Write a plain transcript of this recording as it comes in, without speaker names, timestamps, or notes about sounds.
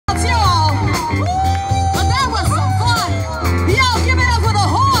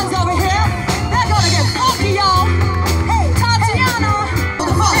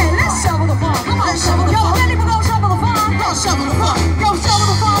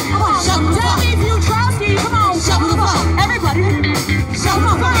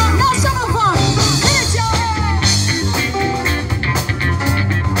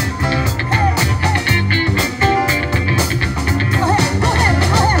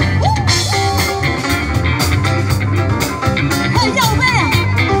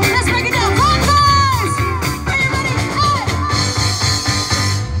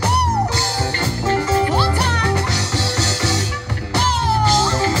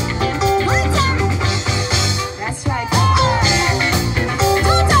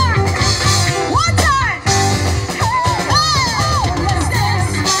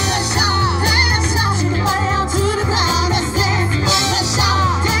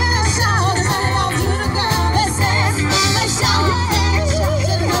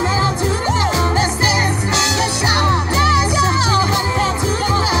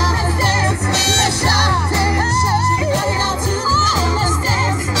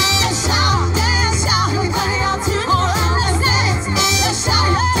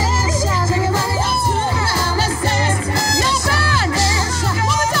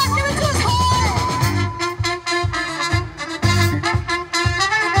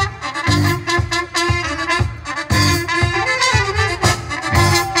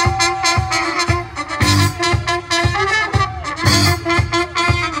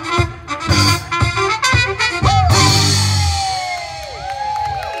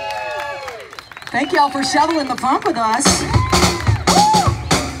Thank y'all for shoveling the pump with us.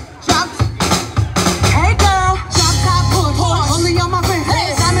 Hey girl, drop top push, only on my friend.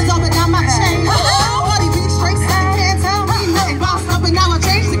 Hey, diamonds up and down my chain. Party beat straight, can't tell me nothing. Bossed up and now I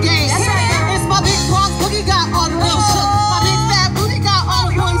changed the game. It's my big boss boogie got all the real shook. My big fat booty got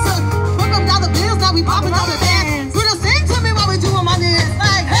all the boys hooked. Put up down the bills, now we popping on the dance. You just sing to me while we doing my dance.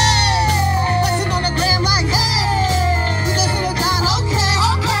 Like hey, flexing on the gram like hey. You just hit a dime, okay,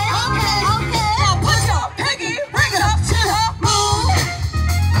 okay, okay, okay. Now push up, piggy, bring it up to the moon.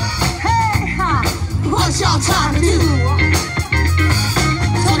 Hey, what y'all trying to do?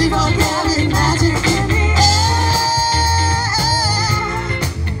 24 karat magic in the air.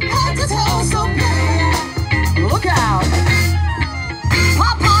 Head to toe, so play. Look out.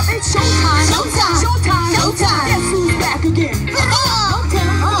 Pop, pop, it's showtime. Showtime. Showtime. Showtime. Guess who's back again? Don't tell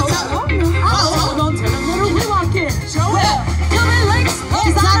him, don't tell him, little we walk in. Show up. Coming late,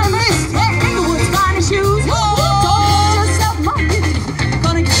 designer mist. Inglewood's finest shoes. Don't get yourself monkey.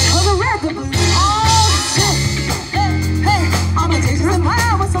 Gonna get it for the red, the blue. Oh, shit. Hey, I'ma take some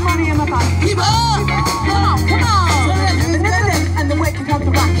pie with some money in my pocket. Keep up. Come on, come on. And the way can come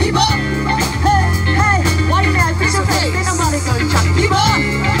to rock. Keep up. Hey, hey, why you mad? Fix your face. Ain't nobody gonna chop. Keep up.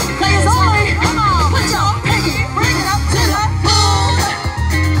 Players only. Come on, put your pinky, bring it up to the moon.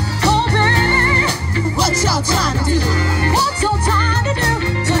 Oh, baby, what y'all trying to do? What y'all trying to do?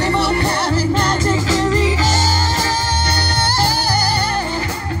 24 karat magic in the air.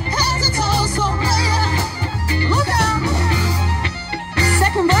 Head to toe, so player. Look out.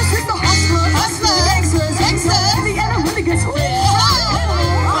 Second verse is the hustlers. Hustlers. Gangsters. Gangsters. In the end, it really gets weird.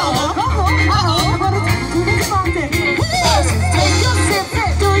 Take your sip,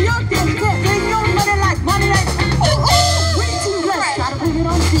 do your dip, bring your money like ooh, ooh, we too blessed, gotta bring it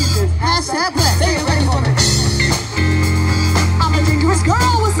on Jesus. Hashtag blessed, they ain't ready for me. I'm a dangerous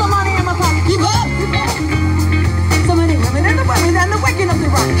girl with some money in my pocket. Keep up. So many women and the women and the waking up the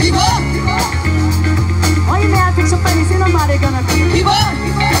rock. Keep up. Why you mad? Fix your face, ain't nobody gonna be. Keep up.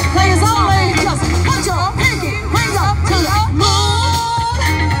 Players only, just put your pinky rings up to the moon.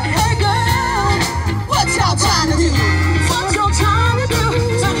 Hey girl, what y'all trying to do? What y'all trying to do?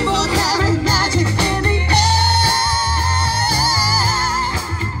 24 karat magic in the air.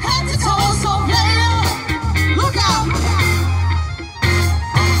 Head to toe, so player. Look out.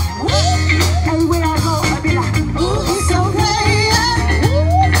 Everywhere I go, I be like, ooh, he's so player.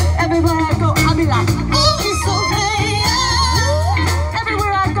 Everywhere I go, I be like, ooh, he's so player.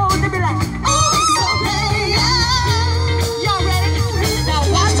 Everywhere I go, they be like, ooh, he's so player. Y'all ready? Now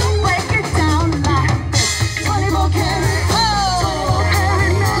watch them break it down like 24 karat. 24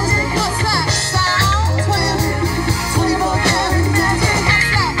 karat magic. What's that sound? 24 karat magic.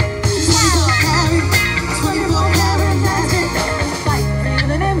 What's that? 24 karat magic. Fight,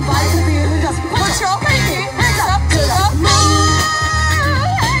 feeling and fight the feeling. Just put your pinky hands up to the moon.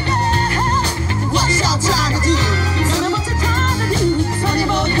 What y'all trying to do? Tell me what you're trying to do.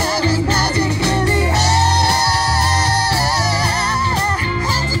 24 karat magic in the air.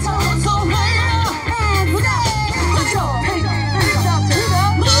 Head to toe, so player. Look out. Put your pinky hands up to the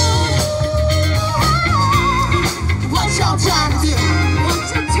moon. What y'all trying to do? What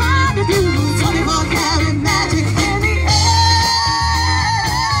you trying to do? 24 karat magic in the air.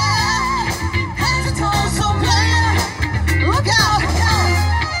 Head to toe, so player. Look out.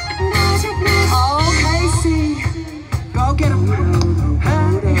 Magic, magic. Okay, see. Go get 'em.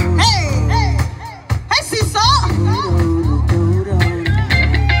 Hey, hey, hey, Seesaw.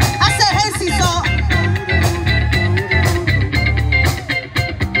 I said, hey, Seesaw.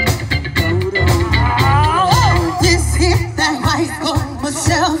 This hit that white gold,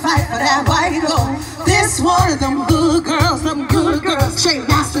 Michelle fight for that white gold. This one of them good girls, straight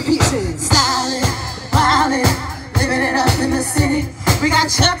masterpieces. Styling, wildin', living it up in the city. We got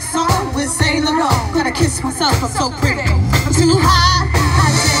Chuck's on with Saint Laurent. Gonna kiss myself, I'm so pretty. I'm too hot,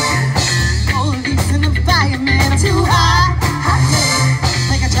 hot damn. Police in the fireman, I'm too hot, hot damn.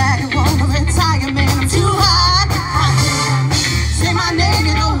 Make a dragon wanna retire, man. I'm too hot, hot damn. Say my name,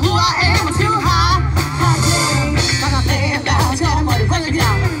 you know who I am. I'm too hot, hot damn. Gonna lay it down, tell them what it really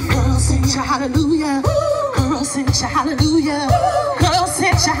down. Girls sing your hallelujah. Girls sing your hallelujah. Girls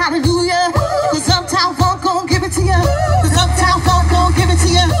sing your hallelujah. Cause Uptown Funk gon' give it to you. Cause Uptown Funk gon' give it to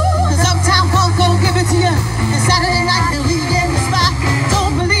you. Cause Uptown Funk gon' give it to you. It's Saturday night and we in the spot.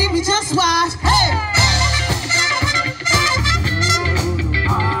 Don't believe me, just watch. Hey!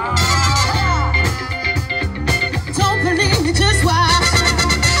 Don't believe me, just watch.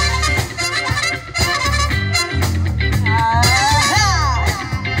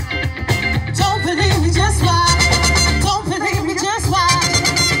 Don't believe me, just watch. Don't believe me, just watch.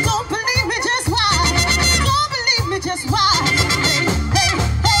 Don't believe me,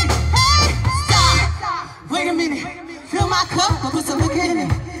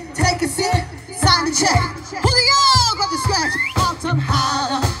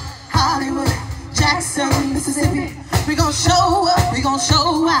 Jackson, Mississippi. We gon' show up, we gon'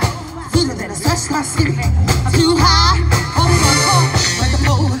 show out. Feeling that it's just my city. I'm too high, hold on, like the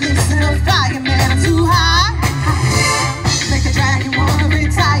police and the fireman. I'm too high, make a dragon wanna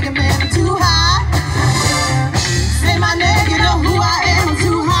retire, man. I'm too high. Say my name, you know who I am. I'm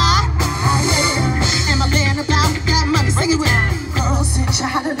too high. And my band about that money, sing it with me. Girls sing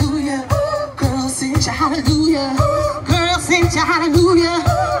your hallelujah. Girls sing your hallelujah. Girls sing your hallelujah.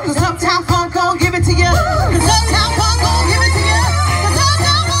 'Cause Uptown Funk gon' give it to you. 'Cause Uptown Funk gon' give it to you. 'Cause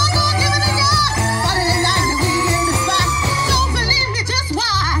Uptown Funk gon' give it to you. Friday night and we in the spot. Don't believe me, just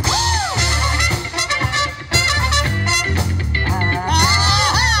watch.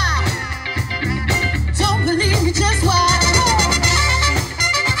 Don't believe me, just watch.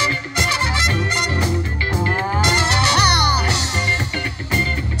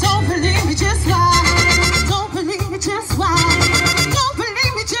 Don't believe me, just watch. Don't believe me, just watch. Don't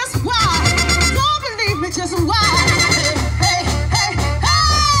believe me, just watch. Don't believe me, just watch. Hey, hey,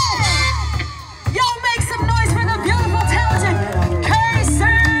 hey! Yo, make some noise for the beautiful, talented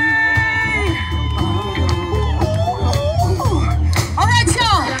Casey! All right,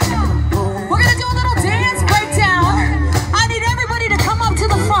 y'all. We're gonna do a little dance breakdown. I need everybody to come up to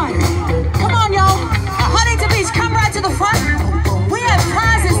the front. Come on, y'all. Huntington Beach, come right to the front. We have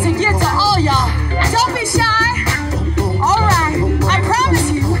prizes to get to all y'all. Don't be shy. All right, I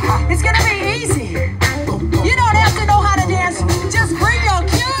promise you, it's gonna be easy. You don't have to know how to dance. Just bring your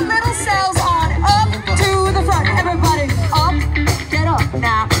cute little selves on up to the front. Everybody, up, get up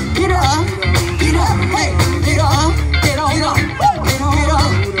now. Get up, hey, get up, get on up, get on up,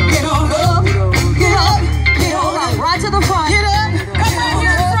 get on up, get up, get on up, right to the front. Get up, come right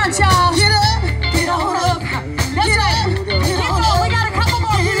here in the front, y'all. Get up, get on up. That's right. Keep going. We got a couple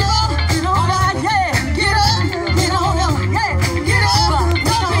more. Get up, get on up, yeah. Get up, get on up, yeah. Get up,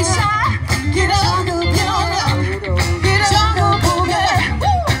 don't be shy. Get up, get on up. Get up, jungle boogie,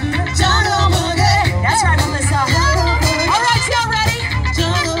 jungle boogie. That's right, Melissa. All right, y'all ready?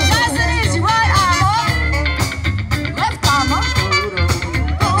 Nice and easy. Right arm up, left arm up.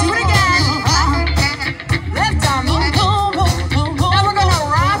 Do it again. Left arm up. Now we're gonna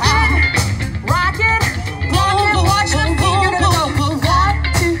rock it, rock it, rock it. Watch your feet. You're gonna go 1,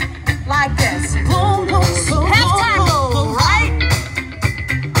 2, like this. Half tango, right?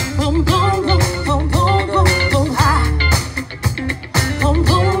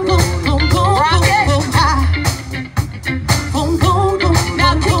 Rock it.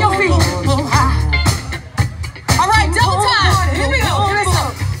 Now kick your feet. All right, double time. Here we go. Listen.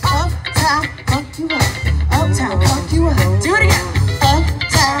 Uptown, funk you up. Uptown, funk you up. Do it again.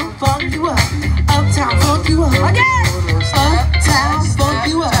 Uptown, funk you up. Uptown, funk you up. Again. Uptown, funk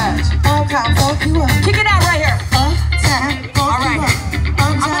you up. Uptown, funk you up. Kick it out right here. Uptown, funk you up. All right.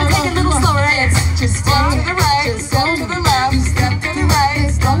 I'm gonna take it a little slower. It's just step to the right, step to the left, step to the right,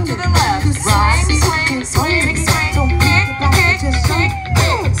 step to the left. Swing, swing, swing, swing. Kick, kick, kick,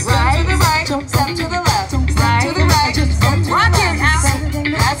 kick. Step to the right, step to the left, step to the right. Rock it out.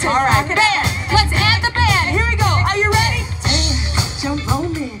 That's it. All right. Band. Let's add the band. Here we go. Are you ready? Jump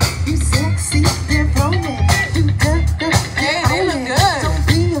on me. You sexy, then throw me. You good, Hey, they look good. don't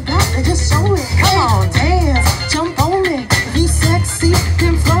be about it, just show it. Come on, dance, jump on me. You sexy,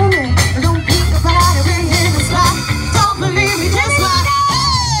 then throw me. Don't be about it, we're in the spot. Don't believe me, just watch.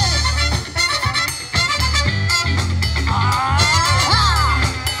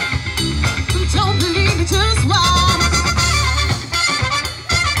 Don't believe me, just watch.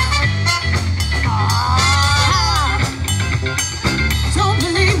 Don't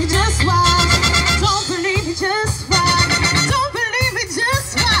believe me, just watch. Don't believe me, just watch. Don't believe me,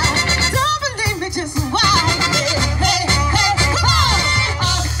 just watch. Don't believe me, just watch. Hey, hey, hey, come on.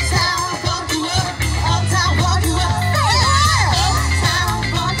 Uptown, funk you up. Uptown, funk you up. Uptown,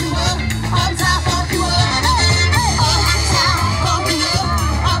 funk you up. Uptown, funk you up. Uptown, funk you up.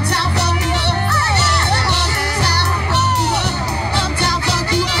 Uptown, funk you up. Uptown, funk you up. Uptown, funk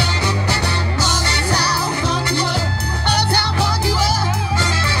you up. Uptown, funk you up. Uptown, funk you up.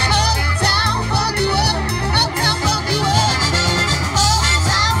 Uptown, funk you up. Uptown, funk you up.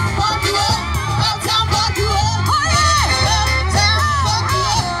 Uptown, funk you up. Uptown, funk you up. Oh yeah! Uptown, funk you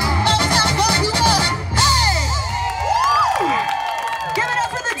up. Uptown, funk you up. Hey! Give it up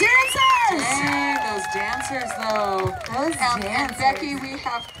for the dancers. Dang, those dancers though. Those And dancers. Becky, we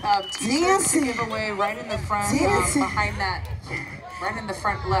have t-shirts to give away right in the front, Dancing. behind that, right in the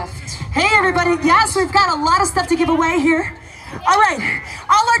front left. Hey everybody, yes, we've got a lot of stuff to give away here. All right,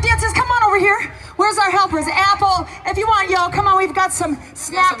 all our dancers, come on over here. Where's our helpers? Apple, if you want, yo, come on, we've got some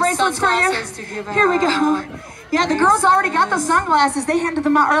snap some bracelets for you. sunglasses to give Here we go. out. Yeah, the girls already got the sunglasses. They handed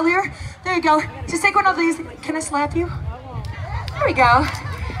them out earlier. There you go. Just take one of these. Can I slap you? There we go.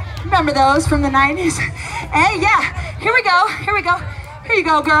 Remember those from the 90s? Hey, yeah. Here we go. Here we go. Here you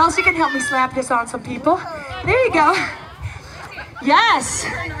go, girls. You can help me slap this on some people. There you go. Yes.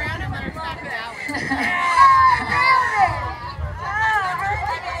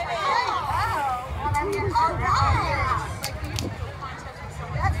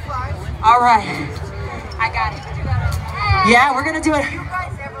 All right. I got it. Yeah, we're gonna do it.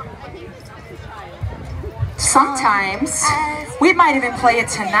 Sometimes we might even play it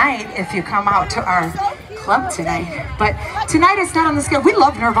tonight if you come out to our club tonight. But tonight it's not on the schedule. We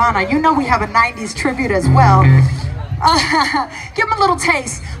love Nirvana. You know we have a 90s tribute as well. Give them a little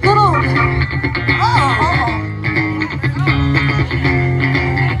taste. Little.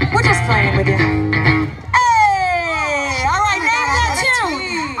 We're just playing with you. Hey! All right, name that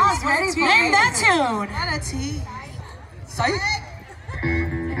tune. Name that tune.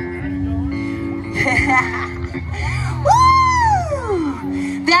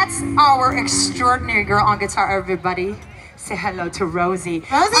 Woo! That's our extraordinary girl on guitar, everybody. Say hello to Rosie.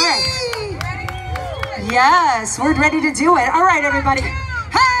 Rosie! Right. Yes, we're ready to do it. All right, everybody.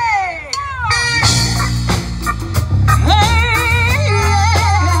 Hey!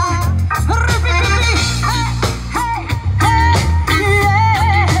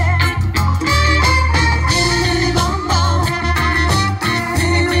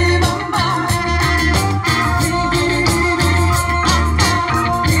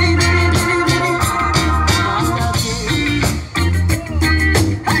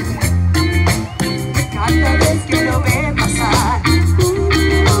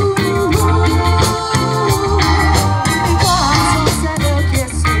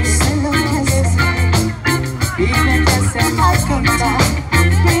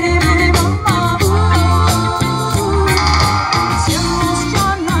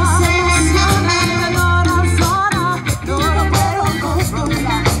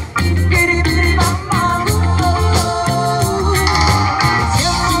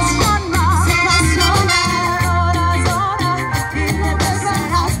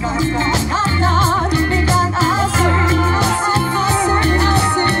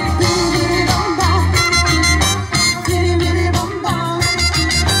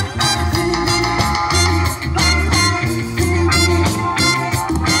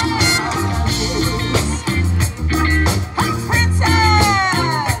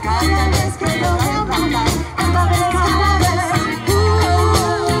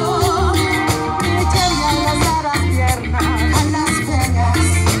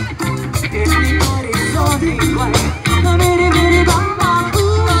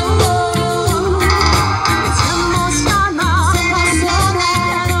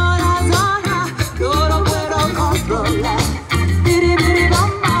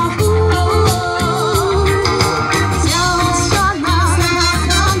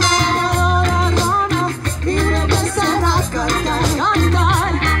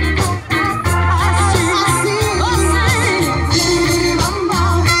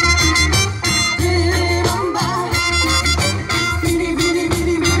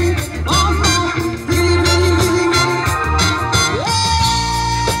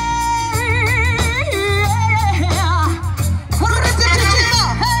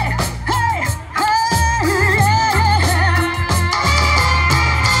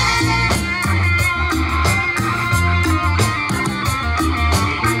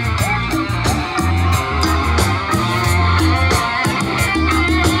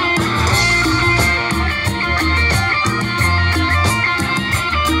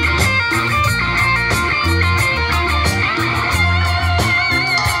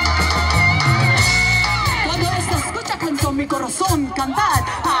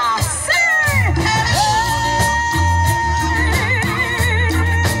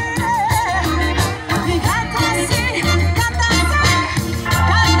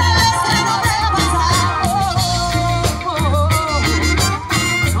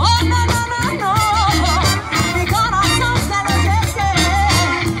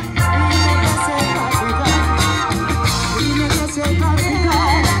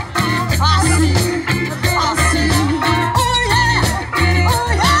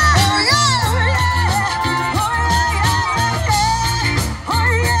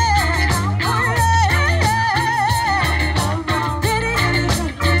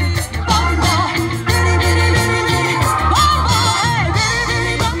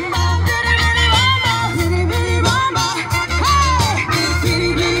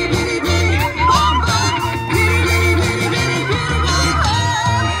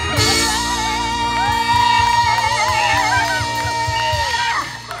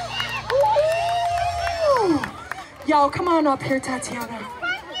 Yo, come on up here, Tatiana.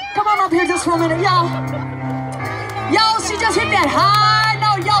 Come on up here just for a minute, yo. Yo, she just hit that high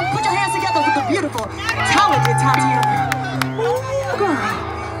note. Yo, put your hands together for the beautiful, talented Tatiana. Ooh, girl.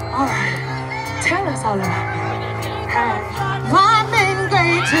 All right. Tell us all about it. Hey. I've been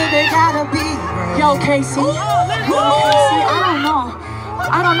great till they gotta be. Yo, Casey. Casey, I don't know.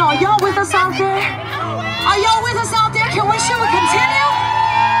 Are y'all with us out there? Are y'all with us out there? Should we continue?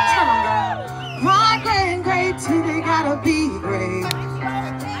 Tell them, girl. My great till they gotta be great.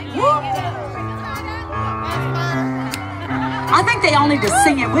 Woo. I think they all need to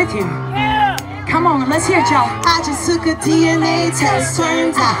sing it with you. Come on, let's hear it, y'all. I just took a DNA test,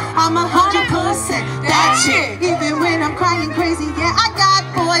 turns out I'm 100% that chick. Even when I'm crying crazy, yeah, I got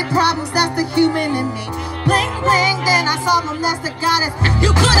boy problems, that's the human in me. Bling, bling, then I saw them, that's the goddess.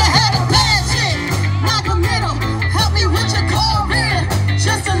 You could've had a bad chick, knock a middle. Help me with your career,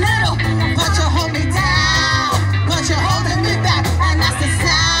 just a little. But you hold me down, but you're holding me back. And that's the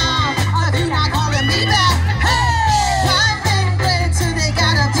sound of you not calling me back. Hey, I've been great till they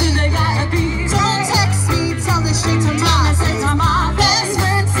gotta be. Don't text me, tell it straight to my best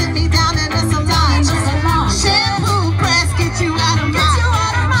friend, sit me down and it's a line. Shampoo, press, get you out of my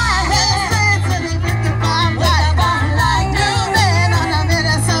head. Till they 55 like new man on a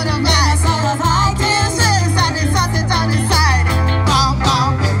Minnesota mic. This is something down inside. Bum, bum,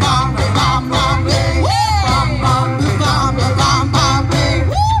 bum, bum, bum, bing. Bum, bum, bum, bum, bum, bing.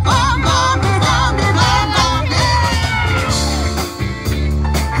 Bum, bum, bum, bum, bum, bing.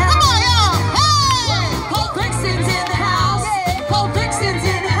 Come on, y'all. Hey! Pulp Vixen's in the house. Pulp Vixen's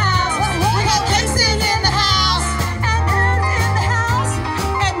in the house. We got Vixen in the house. And Earth in the house.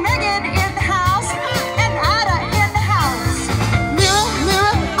 And Megan in the house. And Ada in the house. Mirror,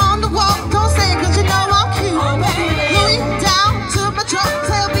 mirror on the wall. Don't say it 'cause you know I'm cute. Louis down to my truck.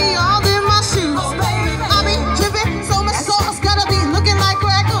 Tail be all in my shoes. I be dripping so much sauce. Gotta be looking like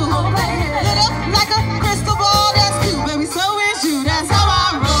ragu. Lit up like a crystal ball. That's cute, baby. So is you. That's how I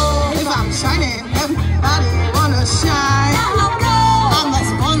roll. If I'm shining, everybody wanna shine. I'm less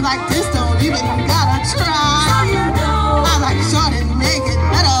fun like this. Don't even gotta try. I like short and naked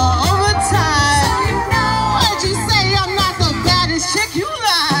better over time. Why'd you say I'm not the baddest chick? You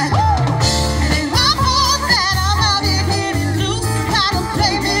lied. And in my fault that I'm out here getting loose. Gotta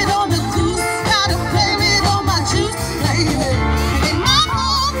blame it on the goose. Gotta blame it on my juice, baby. And in my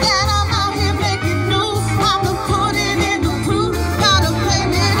fault that I'm out here making news. I'm the put it in the proof. Gotta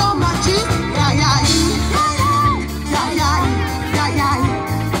blame it on my juice. Yeah, yeah, yeah, yeah, yeah, yeah, yeah.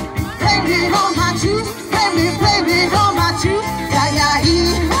 Blame it on my juice. Blame it on my juice. Yeah, yeah,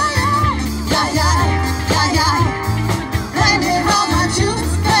 yeah, yeah, yeah, yeah. Blame it on my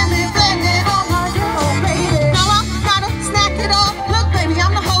juice. Blame it on my juice, baby. Now I'm trying to snack it all. Look, baby,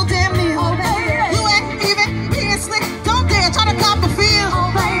 I'm the whole damn meal. You ain't even being slick. Don't dare try to cop a feel.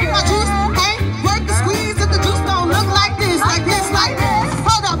 My juice ain't worth the squeeze if the juice don't look like this, like this, like this.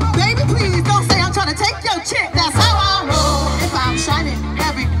 Hold up, baby, please don't say I'm trying to take your chick. That's how I roll. If I'm shining,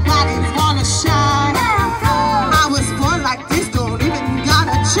 everybody wanna shine.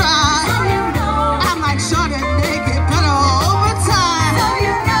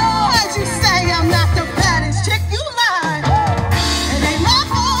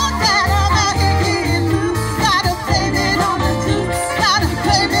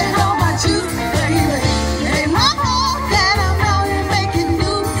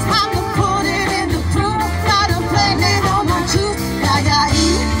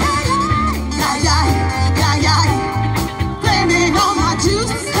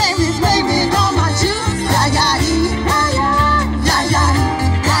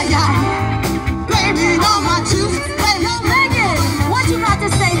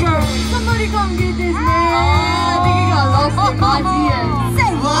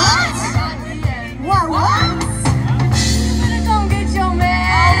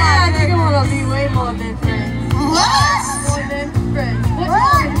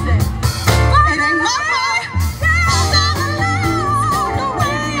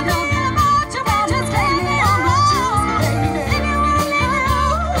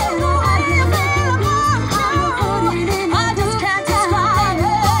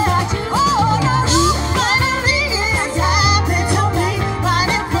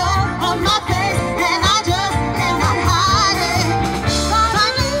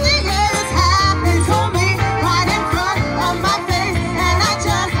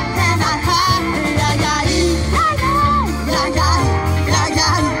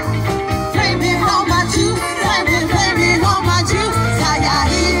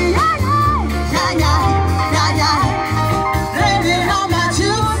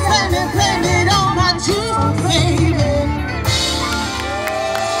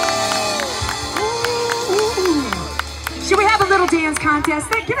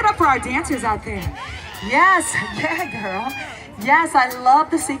 contest. Give it up for our dancers out there. Yes, yeah, girl. Yes, I love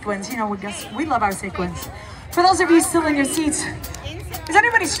the sequins. You know, we love our sequins. For those of you still in your seats, is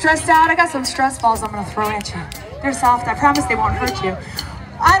anybody stressed out? I got some stress balls I'm gonna throw at you. They're soft, I promise they won't hurt you.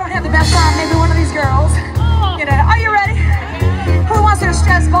 I don't have the best time, maybe one of these girls. You know, are you ready? Who wants their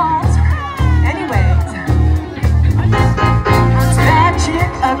stress balls? Anyways. It's magic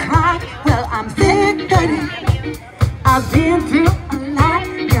o'clock, well I'm thick dirty. I've been through a lot,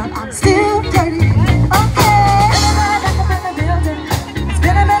 girl, I'm still dirty. Okay, back up in the building. It's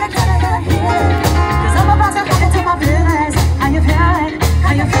been a minute, can I get here? Cause I'm about to get into my feelings. How you feeling?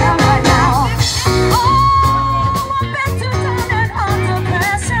 How you feel right now? Oh, I've been too down and under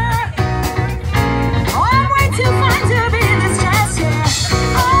pressure. Oh, I'm way too fine to be distressed, yeah.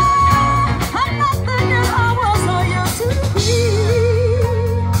 Oh, I'm not the girl I was or used to be.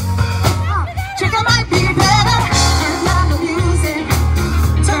 Chick, I might be better. Turn on the music,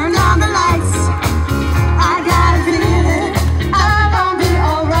 turn on the lights. I got a feeling I'm gonna be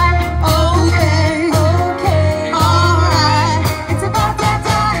alright. Okay, okay, alright. It's about that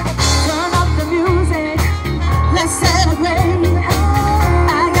time. Turn up the music, let's celebrate.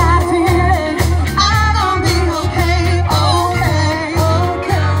 I got a feeling I'm gonna be okay. Okay,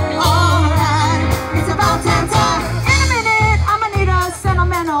 okay, alright. It's about that time. In a minute, I'ma need a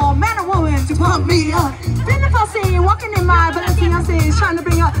sentimental man or woman to pump me up. Then if I see you walking in my Balenciaga is trying to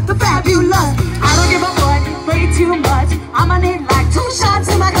bring up the fabulous. I don't give a fuck, way too much. I'ma need like 2 shots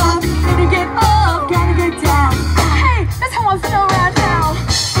in my cup. Gotta get up, gotta get down. Hey, that's how I feel right now.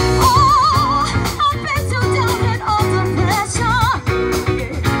 Oh, I've been too down and under pressure.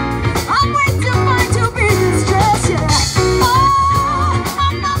 Yeah. I'm way too fine to be distressed, yeah. Oh,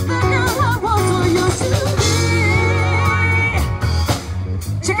 I'm not the girl I was or used to be.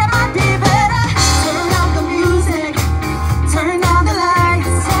 Chick, I might be better. Turn on the music, turn on the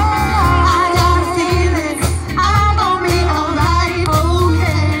lights. I got a feeling I'm gonna be alright.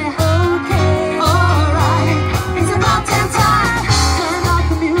 Okay, okay, alright. It's about that time. Turn off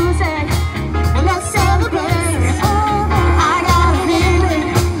the music, well, let's celebrate. I got a feeling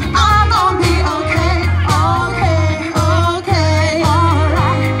I'm gonna be okay. Okay, okay,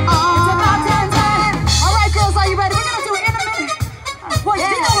 alright. It's about that time. Alright, girls, are you ready? We're gonna do it in a minute. Well, you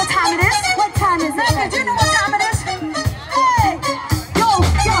know what time it is. What time is it? Do you know what time it is? Hey, yo,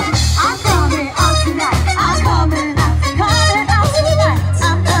 yo, I'm coming out tonight. I'm coming out tonight.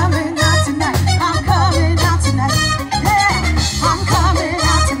 I'm coming out tonight. I'm coming out tonight. Yeah, I'm coming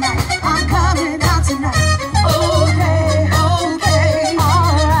out tonight. I'm coming out tonight. Okay, okay,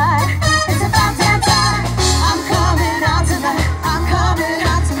 alright. It's about that time. I'm coming out tonight. I'm coming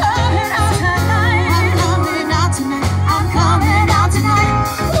out tonight. I'm coming out tonight. I'm coming out tonight.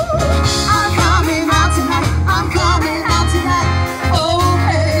 I'm coming out tonight. I'm coming out tonight.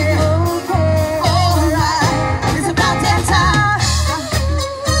 Okay, okay, alright. It's about that time.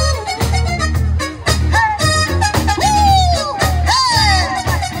 Hey, woo, hey.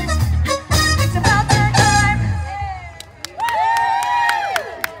 It's about that time.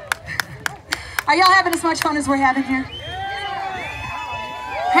 Are y'all having as much fun as we're having here?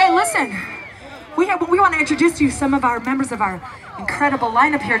 Hey, listen. We want to introduce you to some of our members of our incredible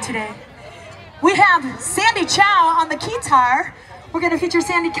lineup here today. We have Sandy Chow on the guitar. We're going to feature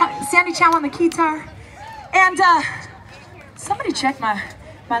Sandy Chow on the guitar. And somebody check my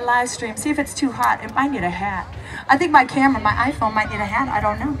live stream. See if it's too hot. It might need a hat. I think my camera, my iPhone might need a hat. I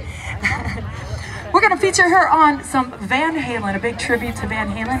don't know. We're going to feature her on some Van Halen, a big tribute to Van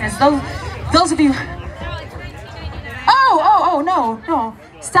Halen. As those of you... Oh, no.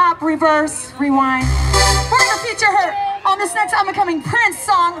 Stop, reverse, rewind. We're going to feature her on this next up-and-coming Prince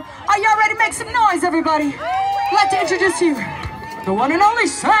song. Are y'all ready to make some noise, everybody? I'd like to introduce you, the one and only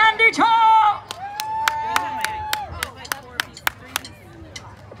Sandy Chow.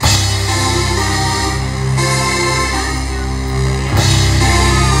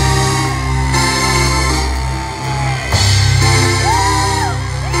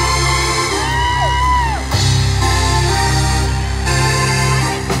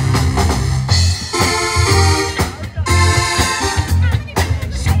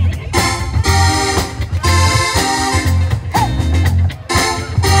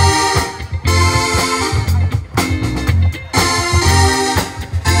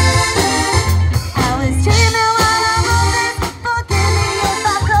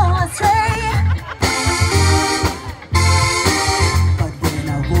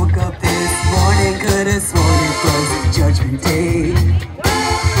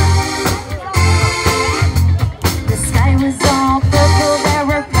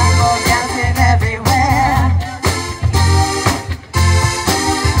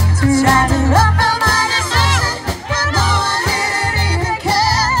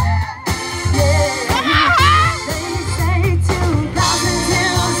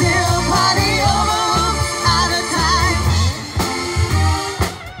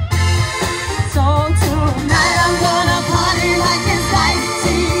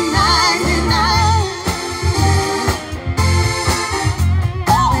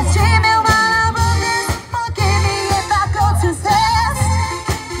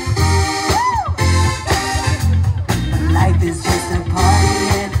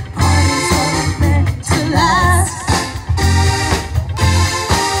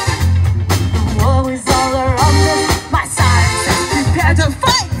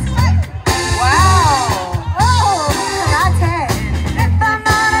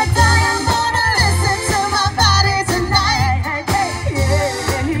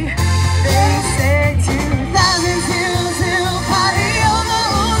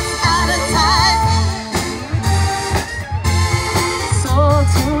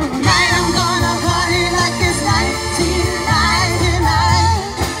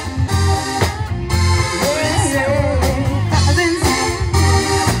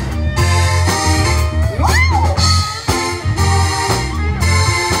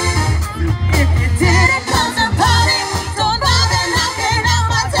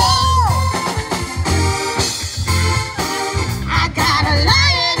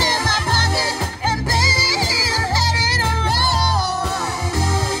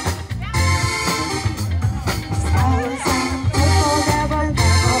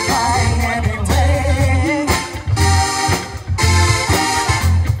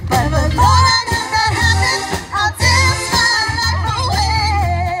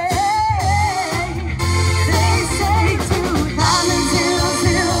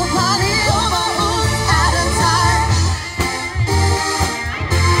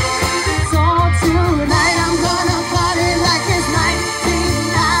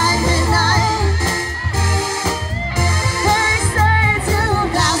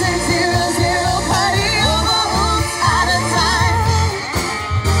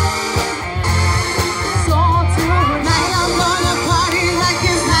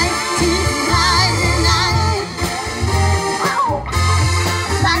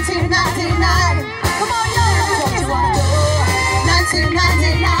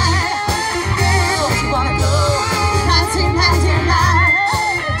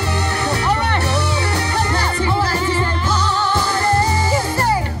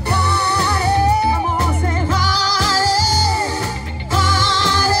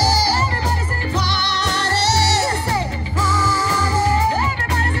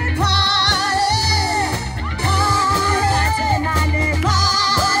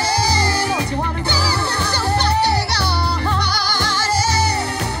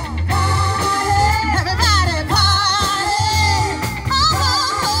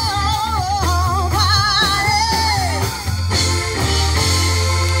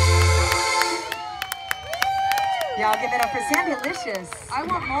 for Sandalicious. I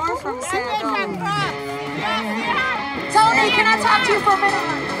want more from Sandal. Tony, can I talk to you for a minute?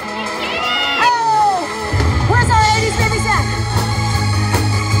 Oh, where's our 80s babies at?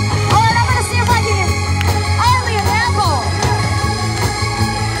 All right, I'm gonna see if I can. Arlie and Apple.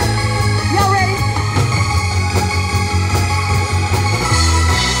 Y'all ready?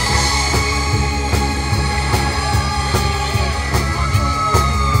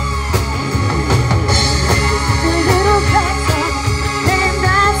 Little castle came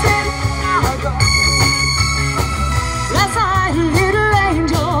dancing out. Last night, little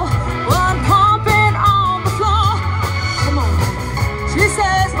angel, one pumping on the floor. Come on. She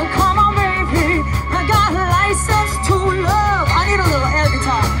says, well, come on, baby. I got a license to love. I need a little air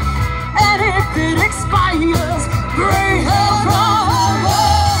guitar. And if it expires, bring her from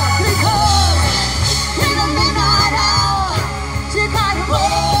because in the midnight hour, she got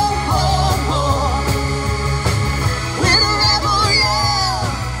more. With a rebel yell.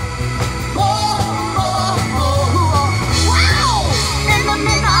 More. Wow! In the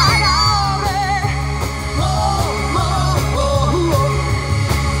midnight hour, more.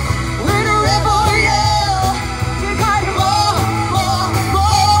 With a rebel yell, she got more.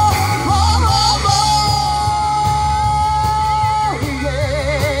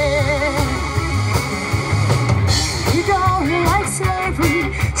 Yeah. She don't like slavery.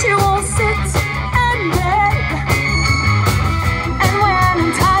 She won't sit and beg. And when I'm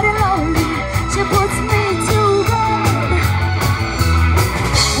tired and lonely, she puts me to bed.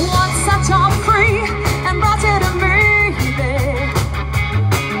 Once such a free and brought it to me, babe.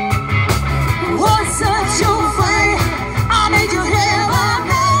 Once such you free, I made you hear my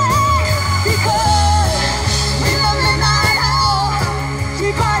name. Because in the midnight hour, she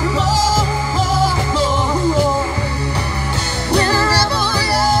cried more. With a rebel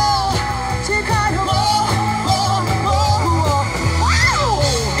yell, she cried more. Wow!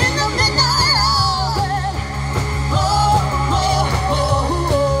 In the midnight hour, more.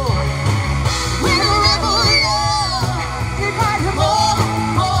 With a rebel yell, she cried more.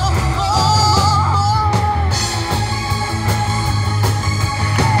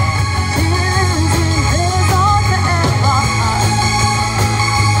 Tears in his heart forever.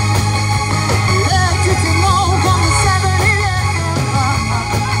 Left it to know from the 7-Eleven.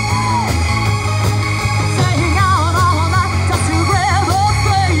 Staying out all night just to grab a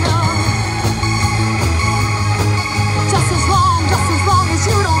flavor. Just as long as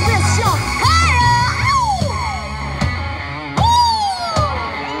you don't miss your hair.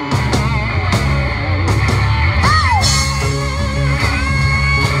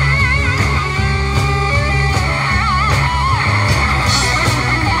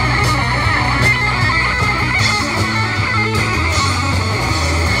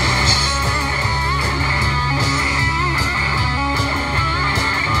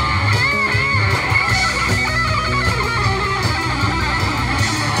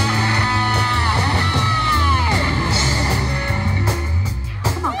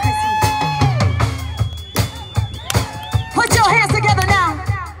 Come on, Chrissy. Put your hands together now.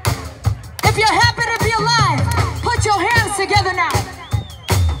 If you're happy to be alive, put your hands together now.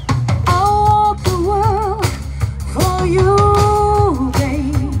 I'll walk the world for you,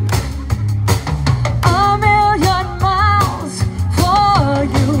 babe. A million miles for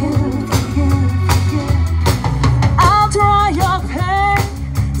you. I'll dry your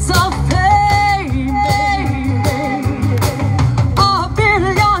pains of pain, baby. A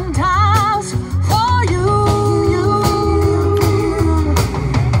billion times for you.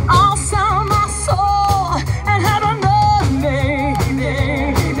 I'll sell my soul and have another baby.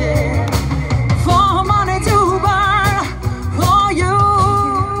 For money to burn for you.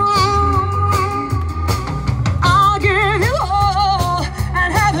 I'll give you all and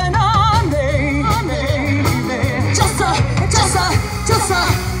have another baby.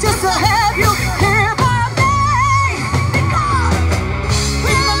 Just to have you here by me. Because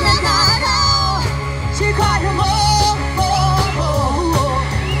in the midnight hour, she cried more.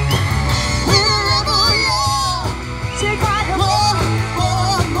 With a rebel yell, she cried more.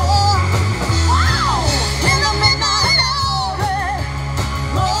 Wow! In the midnight hour,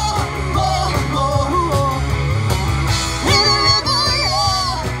 more. With a rebel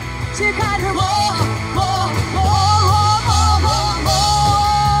yell, she cried more.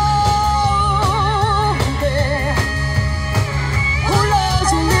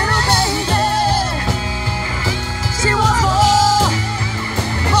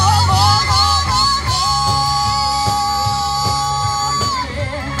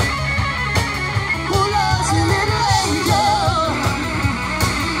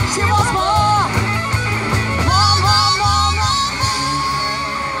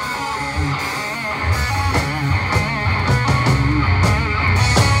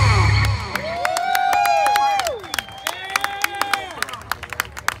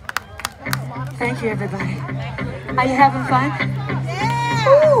 Thank you, everybody. Are you having fun?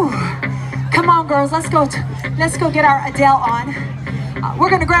 Ooh. Come on, girls. Let's go get our Adele on.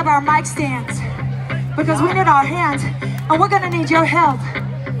 We're gonna grab our mic stands because we need our hands, and we're gonna need your help.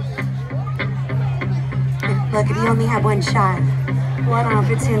 Look, you only have one shot, one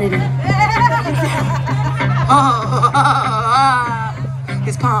opportunity.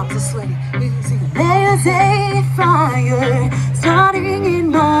 His palms are sweaty. There's a fire starting in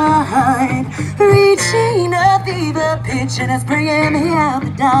my heart, reaching a fever pitch, and it's bringing me out the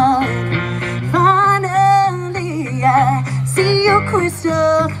dark. Finally, I see you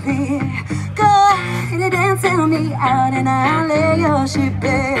crystal clear. Go ahead and sell me out, and I'll lay your ship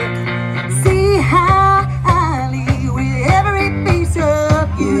bare. See how I leave with every piece of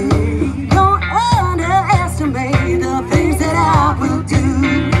you. Don't underestimate the things that I will do.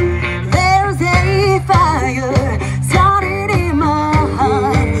 There's a fire started in my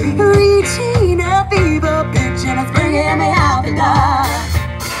heart, reaching a fever pitch, and it's bringing me out the dark.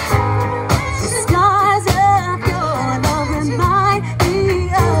 The stars of your love remind me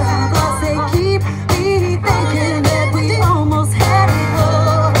of us. They keep me thinking that we almost had it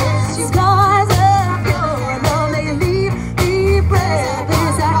all. Stars of your love, they leave me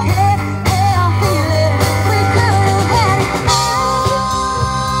breathless. I can't help feeling we could have had it all.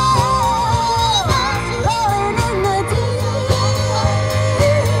 Rolling in the deep,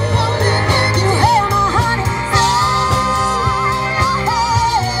 you held my heart inside,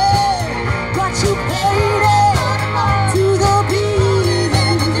 but you played it to the beat.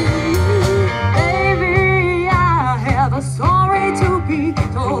 Baby, I have a story to be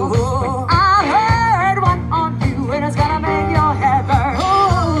told. I heard one on you, and it's gonna make your head burn.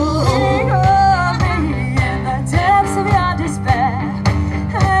 Think of me in the depths of your despair,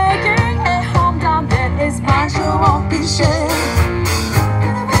 making a home down that is mine, sure won't be shared.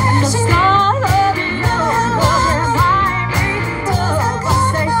 The smell of your love remind me of us.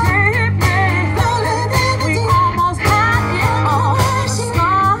 They keep me feeling we almost had it all. The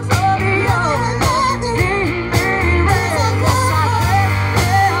stars of your love keep me restless. I can't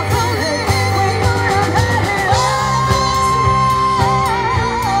help feeling we could have had it all.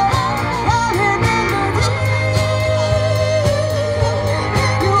 Rolling in the deep,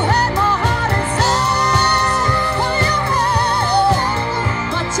 you had my heart inside of your hand,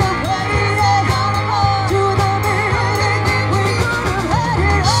 but you played it to the beat. We could have had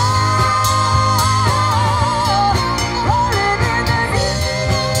it all. Rolling in the deep,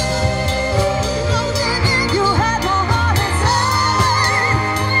 you had my heart inside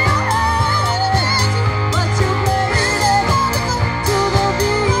your hand, but you played it to the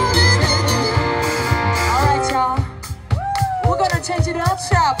beat. All right, y'all. We're gonna change it up.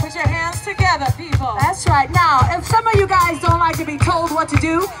 Shout, put your hands together, people. That's right. Now, if some of you guys don't like to be told what to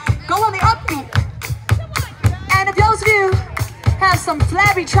do, go on the upbeat. And if those of you have some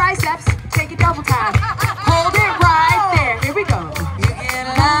flabby triceps, take it double time. Hold it right there. Here we go. You get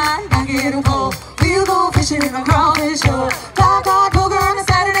a line, I get a pole. We'll go fishing in the crawfish shore. Five-card poker on a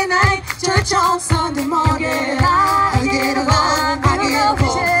Saturday night, church on Sunday morning. I get a line, I get a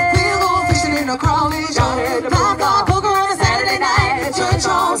pole. We'll go fishing in the crawfish shore. Five-card poker on a Saturday night, church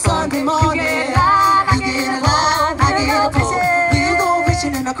on Sunday morning. You get a line, I get a pole. We'll go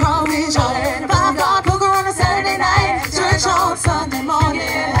fishing in the crawfish shore. Five-card poker on a Saturday night, church on Sunday morning.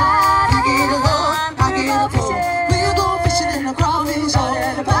 I get a line, I get a pole. We'll go fishing in the crawfish shore.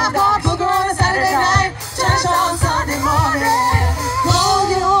 Five-card poker on a Saturday night, church on Sunday morning. Roll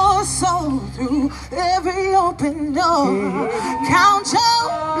your soul through every open door. Count your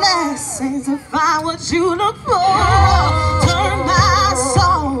blessings and find what you look for. Turn my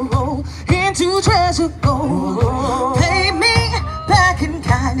sorrow into treasure gold. Pay me back in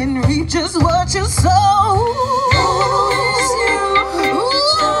kind and reap just what you sow.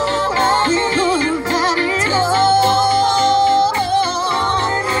 We could have had it all.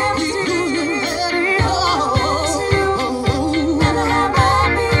 We could have had it all.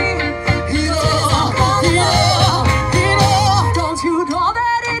 Don't you know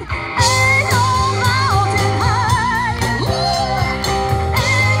that it ain't no mountain high,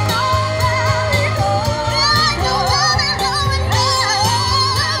 ain't no valley low, ain't no valley low and high.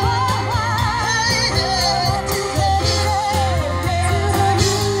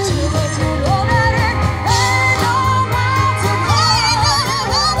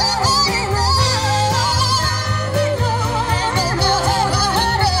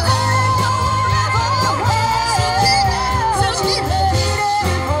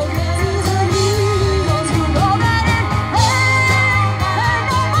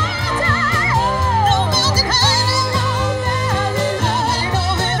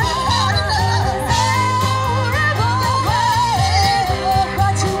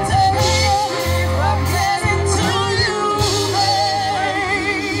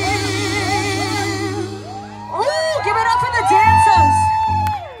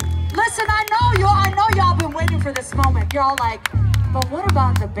 You're all like, but what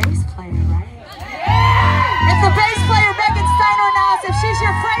about the bass player, right? If the bass player Megan Steiner knows, if she's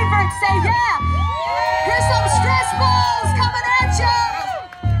your favorite, say yeah. Here's some stress balls coming at you.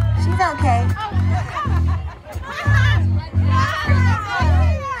 She's okay.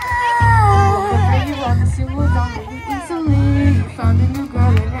 You found a new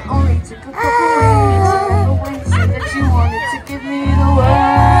girl and it only took a couple weeks. I remember when you said that you wanted to give me the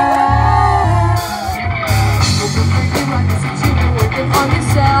world. Well, good for you, I guess that you've been working on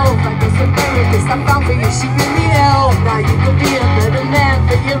yourself. I guess the therapist I found for you, she really helped. Now you could be a better man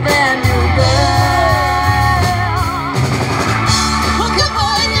for your brand new girl. Well, good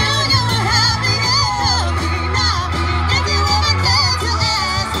for you, you were happy and healthy. Now, if you ever care to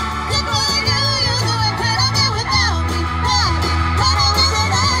ask, good for you, you do it better than without me.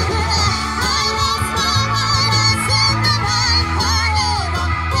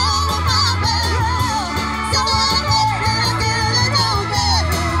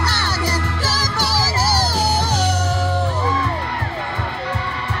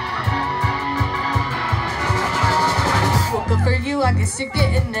 For you, I guess you're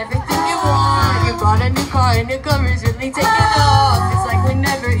getting everything you want. You bought a new car and your cover's really taking off. It's like we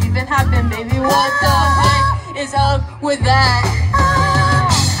never even happened, baby. What the heck is up with that?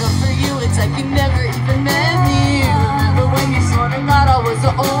 But for you, it's like you never even met me. Remember when you sort of thought I was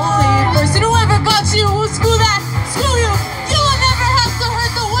the only person who ever got you? Well, screw that, screw you. You will never have to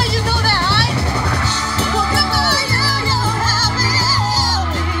hurt the way you know that, right? Well, good for you, you're happy and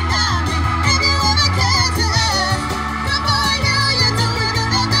healthy. If you ever care to ask, good for you, you do it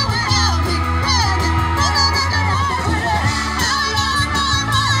better without me. I lost my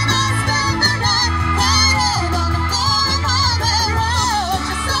mind, I spent the night crying on the floor of my bedroom.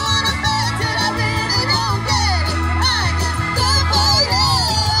 Just so unaffected, I really don't get it. I guess good for you.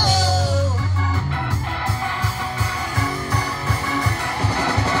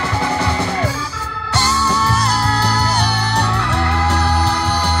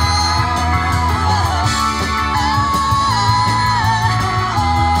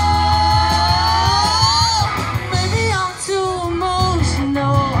 Maybe I'm too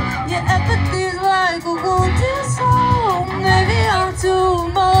emotional. Your empathy's like a wounded soul. Maybe I'm too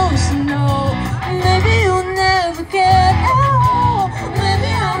emotional. Maybe you'll never get out.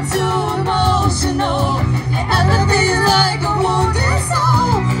 Maybe I'm too emotional. Your empathy's like a wounded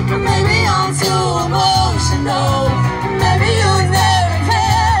soul. Maybe I'm too emotional. Maybe you'll never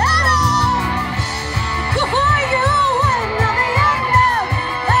get out. Good for you, and nothing I know.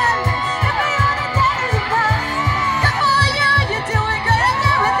 If we only that is a past. Good for you, you're doing good and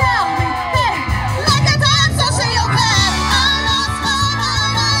there without me. Hey, like a dance, sociopath. I lost my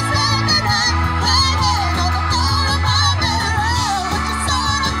mind, I spent the night crying on the floor of my bedroom. But you're so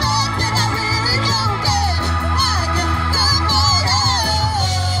unaffected, I really don't get it. I guess good for you.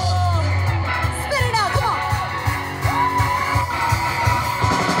 Spit it out, come on.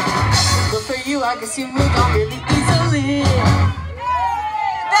 Good for you, I guess you moved on really easily.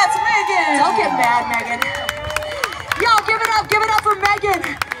 That's Megan. Don't get mad, Megan. Yo, give it up for Megan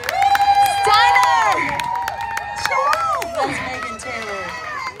Steiner. That's Megan Taylor.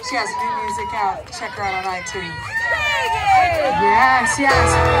 She has new music out. Check her out on iTunes. Yes, yes.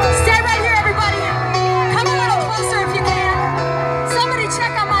 Stay right here, everybody. Come a little closer if you can. Somebody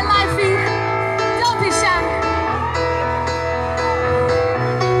check out my live feed. Don't be shy.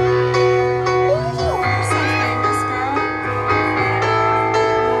 You're so famous, girl.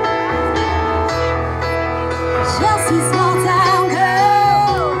 Just a small town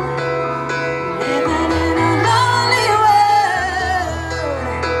girl, living in a lonely world.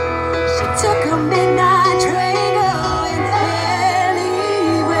 She took a midnight train going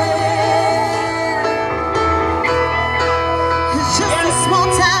anywhere. It's just a small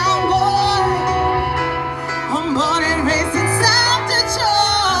town boy, I'm born and raised in South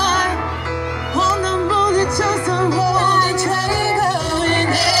Detroit. On the moon, it's just a rolling train going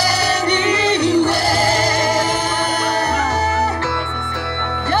anywhere.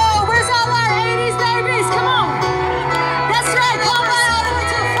 Yo, where's all our 80s babies? Come on. That's right, come right all the way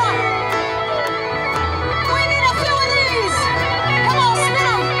to the front.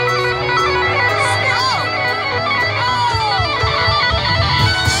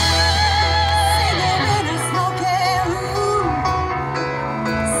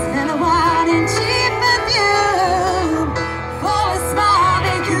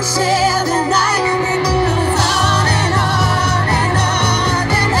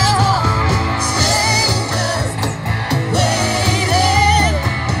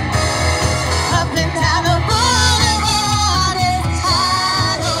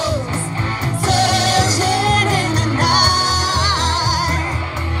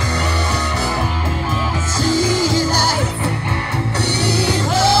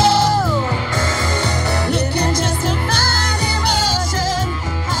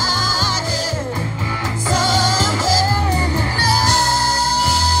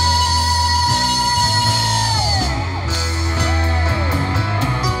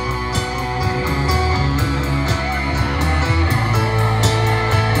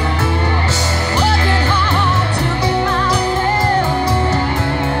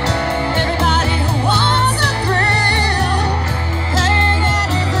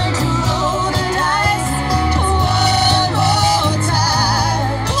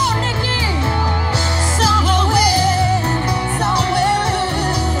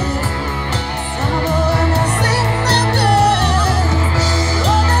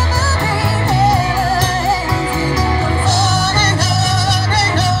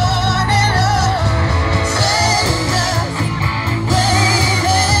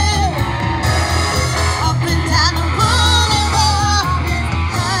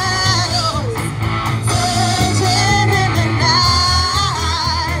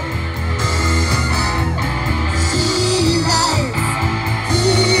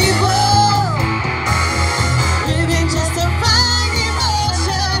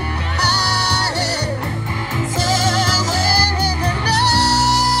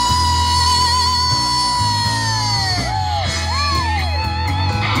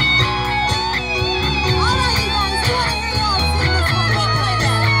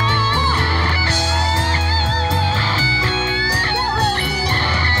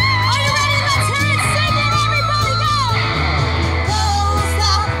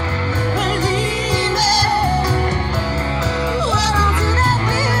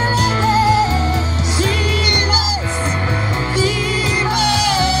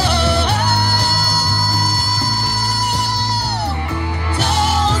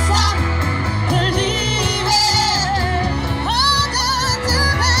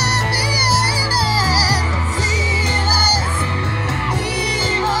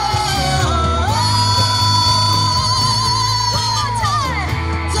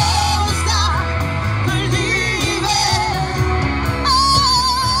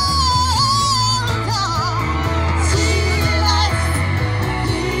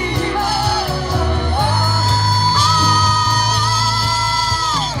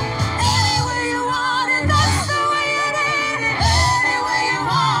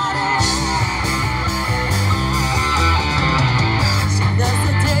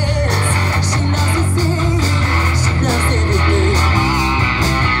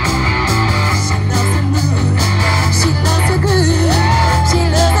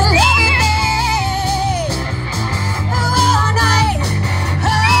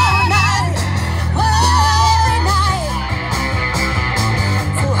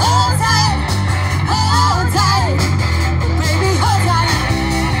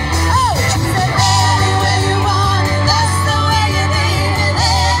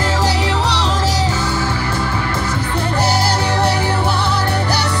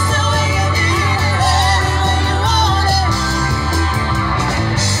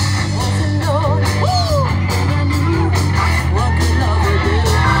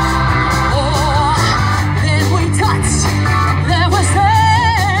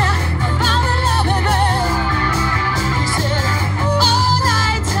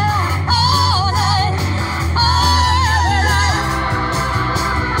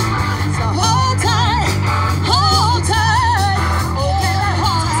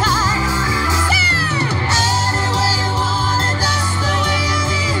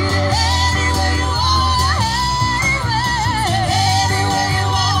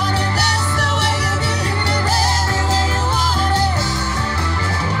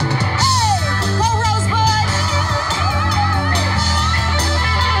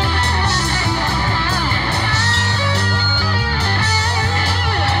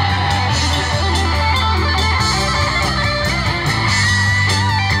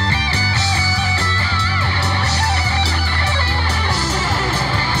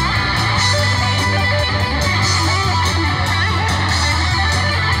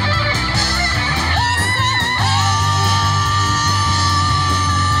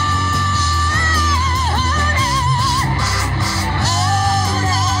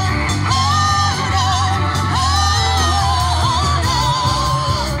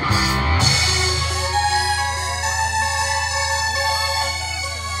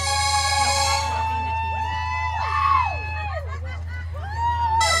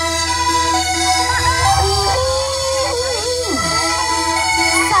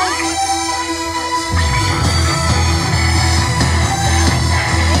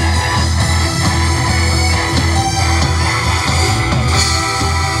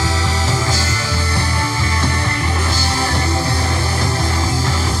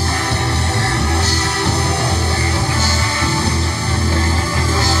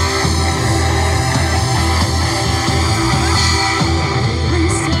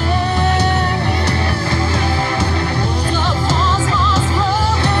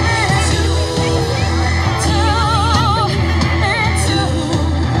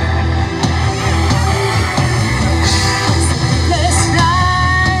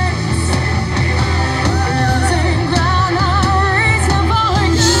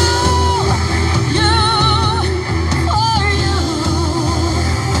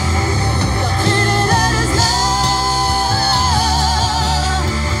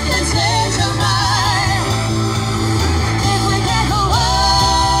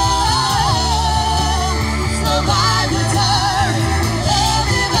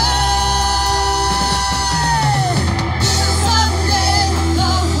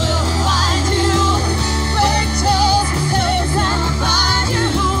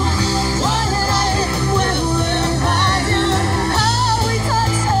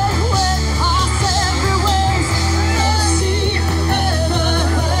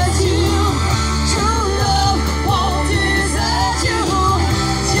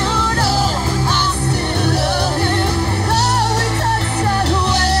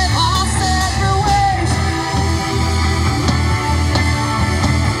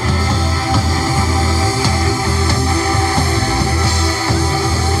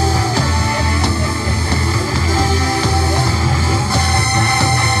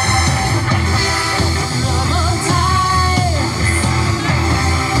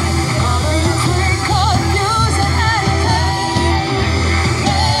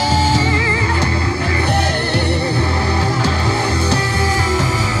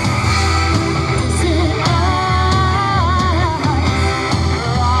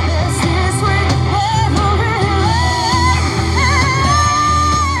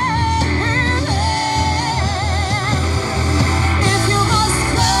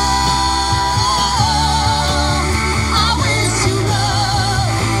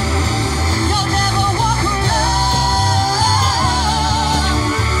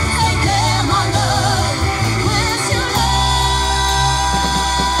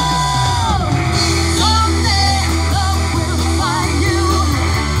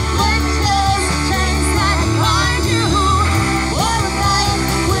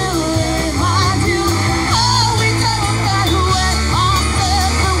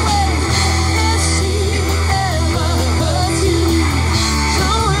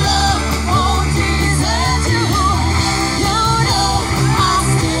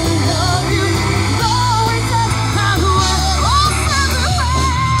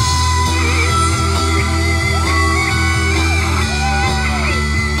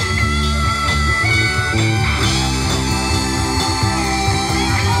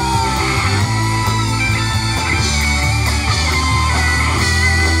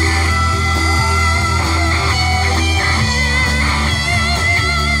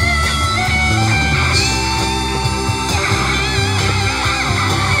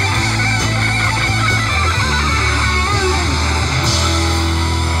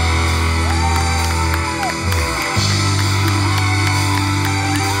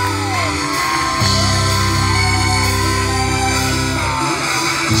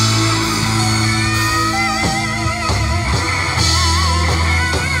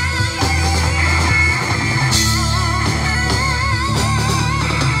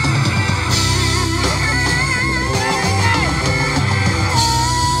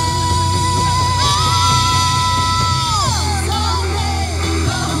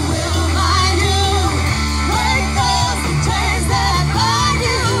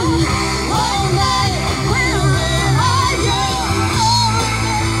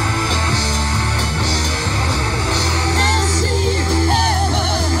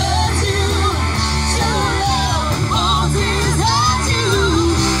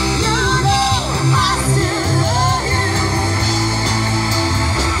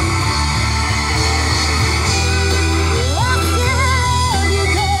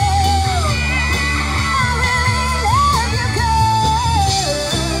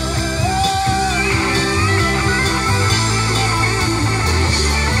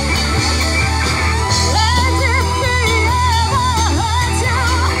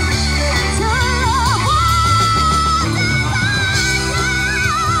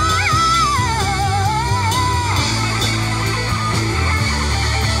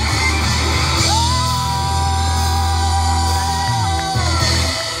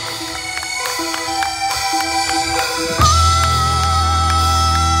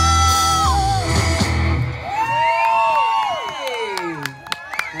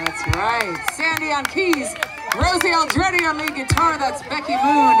 on keys, Rosie Aldretti on lead guitar, that's Becky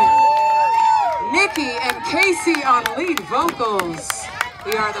Moon, Nikki and Casey on lead vocals.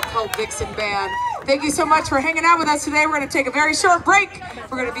 We are the Pulp Vixen Band. Thank you so much for hanging out with us today. We're going to take a very short break.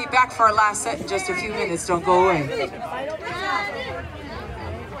 We're going to be back for our last set in just a few minutes. Don't go away. Did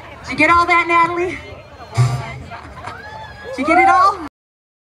you get all that, Natalie? Did you get it all?